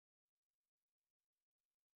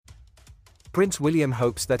Prince William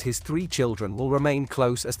hopes that his three children will remain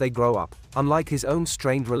close as they grow up, unlike his own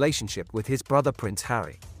strained relationship with his brother Prince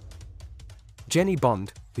Harry. Jennie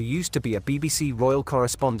Bond, who used to be a BBC royal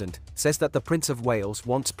correspondent, says that the Prince of Wales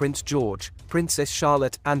wants Prince George, Princess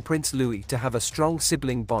Charlotte and Prince Louis to have a strong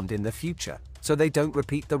sibling bond in the future, so they don't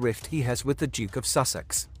repeat the rift he has with the Duke of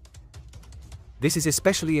Sussex. This is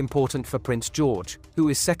especially important for Prince George, who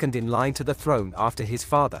is second in line to the throne after his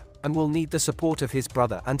father, and will need the support of his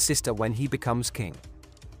brother and sister when he becomes king.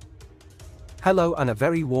 Hello and a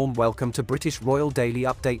very warm welcome to British Royal Daily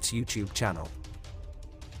Updates YouTube channel.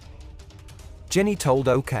 Jennie told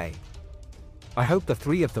OK. I hope the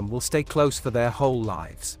three of them will stay close for their whole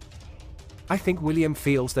lives. I think William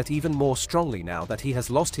feels that even more strongly now that he has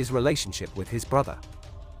lost his relationship with his brother.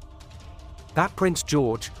 That Prince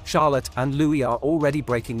George, Charlotte and Louis are already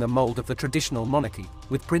breaking the mold of the traditional monarchy,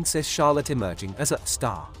 with Princess Charlotte emerging as a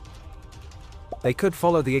star. They could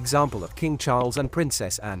follow the example of King Charles and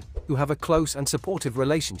Princess Anne, who have a close and supportive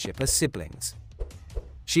relationship as siblings.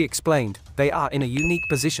 She explained, they are in a unique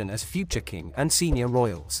position as future king and senior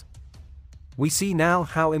royals. We see now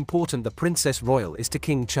how important the Princess Royal is to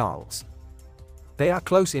King Charles. They are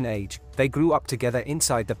close in age, they grew up together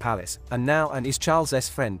inside the palace, and now Anne is Charles's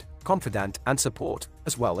friend, confidant and support,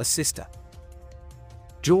 as well as sister.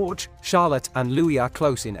 George, Charlotte and Louis are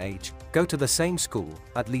close in age, go to the same school,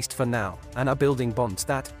 at least for now, and are building bonds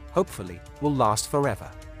that, hopefully, will last forever.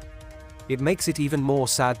 It makes it even more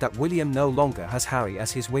sad that William no longer has Harry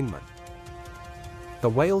as his wingman. The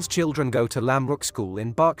Wales children go to Lambrook School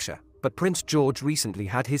in Berkshire, but Prince George recently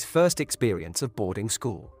had his first experience of boarding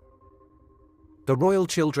school. The royal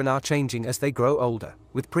children are changing as they grow older,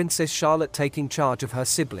 with Princess Charlotte taking charge of her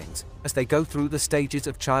siblings as they go through the stages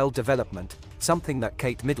of child development, something that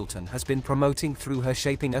Kate Middleton has been promoting through her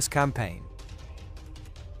Shaping Us campaign.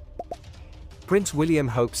 Prince William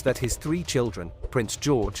hopes that his three children, Prince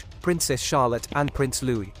George, Princess Charlotte and Prince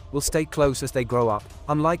Louis, will stay close as they grow up,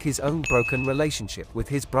 unlike his own broken relationship with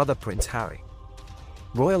his brother Prince Harry.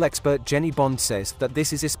 Royal expert Jennie Bond says that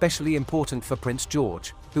this is especially important for Prince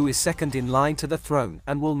George, who is second in line to the throne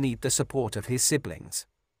and will need the support of his siblings.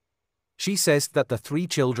 She says that the three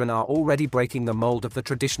children are already breaking the mold of the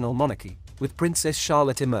traditional monarchy, with Princess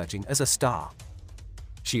Charlotte emerging as a star.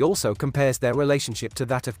 She also compares their relationship to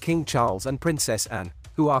that of King Charles and Princess Anne,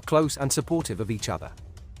 who are close and supportive of each other.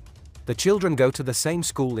 The children go to the same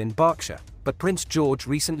school in Berkshire, but Prince George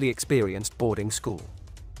recently experienced boarding school.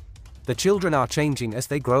 The children are changing as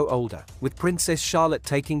they grow older, with Princess Charlotte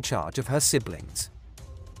taking charge of her siblings.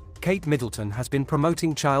 Kate Middleton has been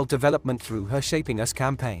promoting child development through her Shaping Us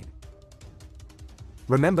campaign.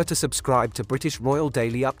 Remember to subscribe to British Royal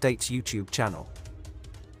Daily Updates YouTube channel.